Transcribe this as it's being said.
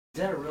Is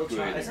that a real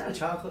chocolate? Is that a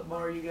chocolate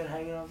bar you got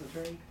hanging off the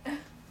tree?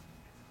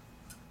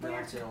 No,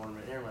 it's an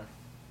ornament. Never mind.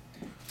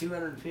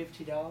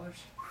 $250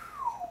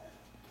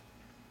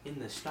 in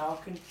the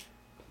stocking.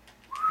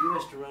 You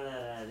must have run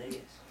out of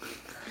ideas.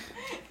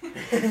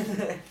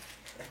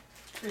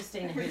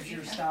 Christina, here's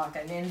your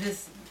stocking, and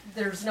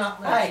there's not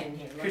much in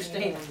here.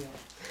 Christina.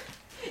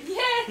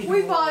 Yeah,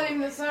 we bought him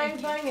the same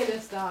thing in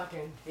a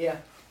stocking. Yeah.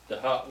 The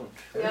hot one.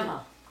 Yeah.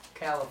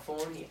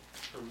 California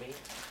for me.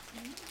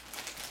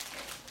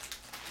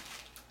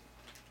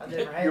 I've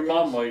never had Your these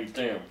mom made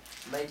them.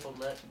 maple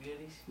nut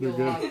goodies. You'll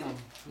They're like good. them.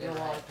 You'll Never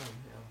like had. them.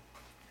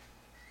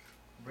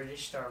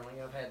 British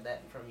Sterling. I've had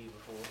that from you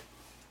before.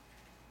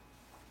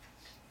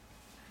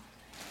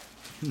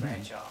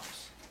 Scratch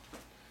offs.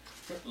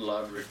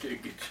 Lottery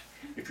tickets.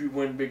 If you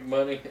win big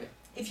money,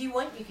 If you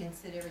want, you can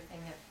sit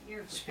everything up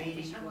here.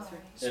 Speedy.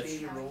 That's-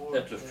 Speedy reward.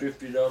 that's a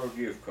 $50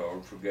 gift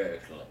card for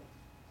gasoline.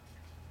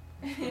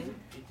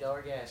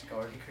 $50 gas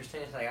card. And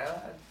Christina's like,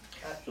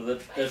 So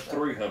that's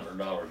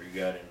 $300 you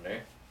got in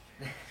there.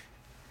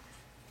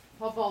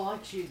 Papa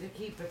likes you to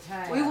keep a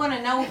tag. We want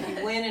to know if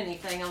you win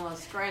anything on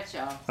those scratch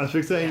offs. I was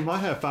fixing to say he might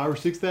have $5,000 or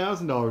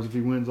 $6,000 if he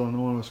wins on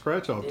one of the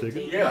scratch off Indeed.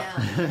 tickets.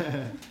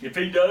 Yeah. If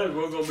he does,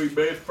 we're gonna be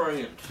best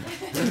friends.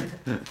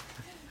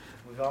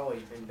 we've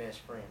always been best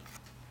friends.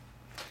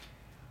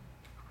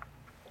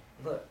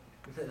 Look,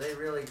 they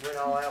really went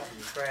all out for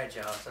the scratch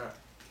offs, huh?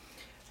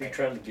 He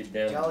trying to get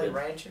down. Jolly to the,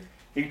 Rancher.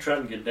 he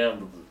trying to get down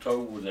to the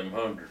toe where them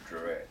hundreds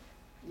are at.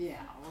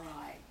 Yeah,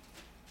 right.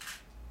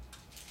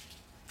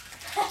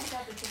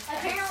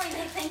 Apparently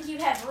they think you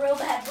have real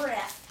bad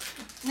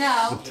breath.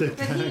 No, The Tic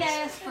but he Tacs.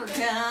 asked for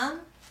gum,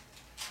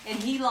 and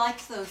he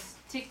likes those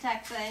Tic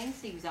Tac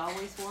things. He was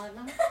always wanting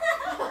them.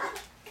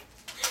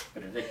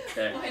 But if they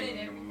tack in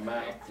your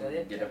mouth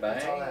and get a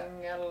bag. That's all that.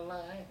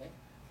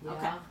 Yeah.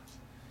 Okay.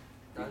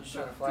 I'm just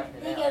trying to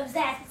flatten He it out. goes,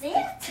 that's it.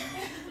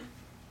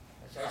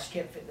 I just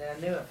kept fitting. I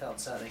knew I felt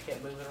something. They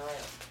kept moving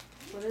around.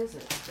 What is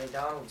it?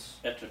 McDonald's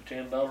That's a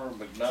 $10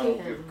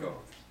 McDonald's 10. gift card.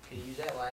 could use that last.